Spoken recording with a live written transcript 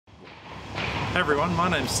Hey everyone, my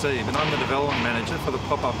name's Steve and I'm the Development Manager for the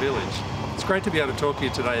Pop-Up Village. It's great to be able to talk to you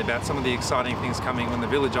today about some of the exciting things coming when the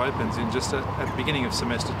village opens in just at the beginning of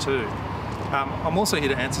semester 2. I'm also here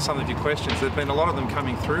to answer some of your questions. There have been a lot of them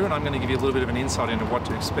coming through and I'm going to give you a little bit of an insight into what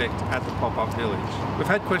to expect at the Pop-Up Village. We've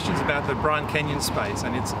had questions about the Bryant Canyon space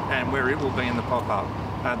and where it will be in the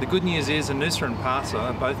pop-up. The good news is Noosa and Parsa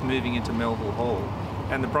are both moving into Melville Hall,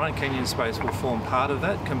 and the Bryant Canyon space will form part of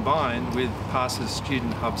that, combined with Parsa's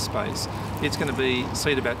student hub space. It's going to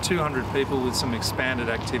seat about 200 people with some expanded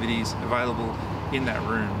activities available in that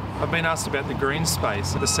room. I've been asked about the green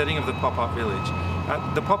space, the setting of the Pop-Up Village.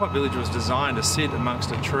 The Pop-Up Village was designed to sit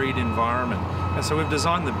amongst a treed environment, and so we've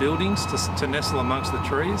designed the buildings to nestle amongst the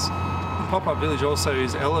trees. The Pop-Up Village also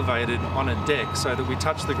is elevated on a deck so that we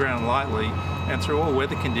touch the ground lightly, and through all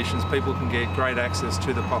weather conditions people can get great access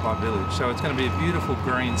to the Pop-Up Village. So it's going to be a beautiful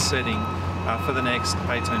green setting for the next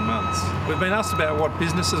 18 months. We've been asked about what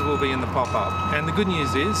businesses will be in the pop-up, and the good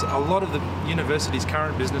news is a lot of the university's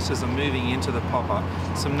current businesses are moving into the pop-up.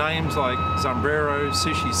 Some names like Sombrero,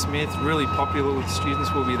 Sushi Smith, really popular with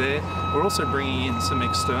students, will be there. We're also bringing in some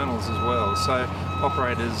externals as well, so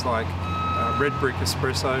operators like Red Brick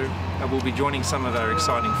Espresso will be joining some of our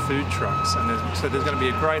exciting food trucks, and so there's going to be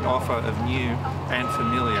a great offer of new and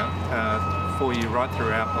familiar for you right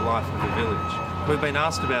throughout the life of the village. We've been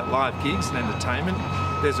asked about live gigs and entertainment.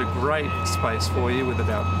 There's a great space for you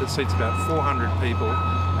that seats about 400 people.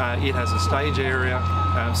 It has a stage area,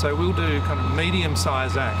 so we'll do kind of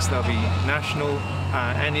medium-sized acts. There'll be national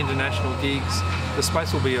and international gigs. The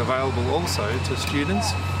space will be available also to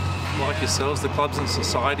students like yourselves. The clubs and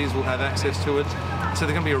societies will have access to it. So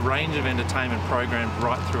there's going to be a range of entertainment programs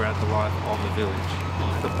right throughout the life of the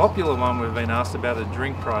village. The popular one we've been asked about are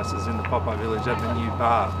drink prices in the Pop-Up Village at the new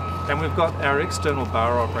bar. And we've got our external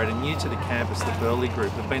bar operator, new to the campus, the Burley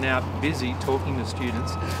Group, have been out busy talking to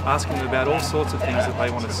students, asking them about all sorts of things that they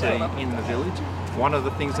want to see in the village. One of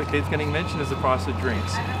the things that keeps getting mentioned is the price of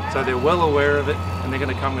drinks. So they're well aware of it, and they're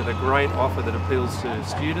going to come with a great offer that appeals to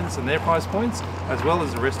students and their price points, as well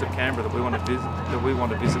as the rest of Canberra that we want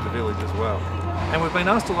to visit the village as well. And we've been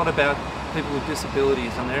asked a lot about people with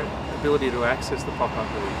disabilities and their ability to access the Pop-Up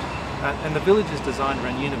Village. And the village is designed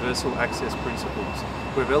around universal access principles.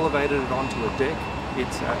 We've elevated it onto a deck.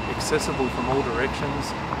 It's accessible from all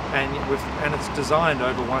directions, and it's designed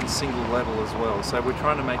over one single level as well. So we're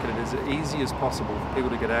trying to make it as easy as possible for people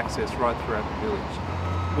to get access right throughout the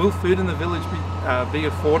village. Will food in the village be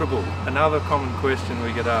affordable? Another common question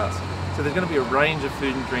we get asked. So there's going to be a range of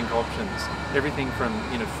food and drink options. Everything from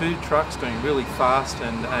food trucks doing really fast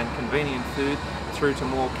and convenient food, through to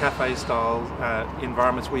more cafe-style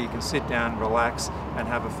environments where you can sit down, relax, and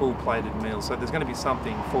have a full plated meal. So there's going to be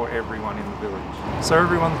something for everyone in the village. So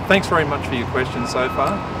everyone, thanks very much for your questions so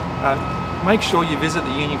far. Make sure you visit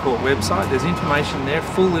the Union Court website. There's information there,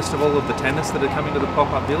 full list of all of the tenants that are coming to the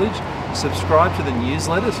Pop-Up Village. Subscribe to the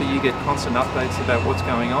newsletter so you get constant updates about what's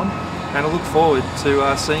going on. And I look forward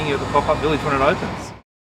to seeing you at the Pop-Up Village when it opens.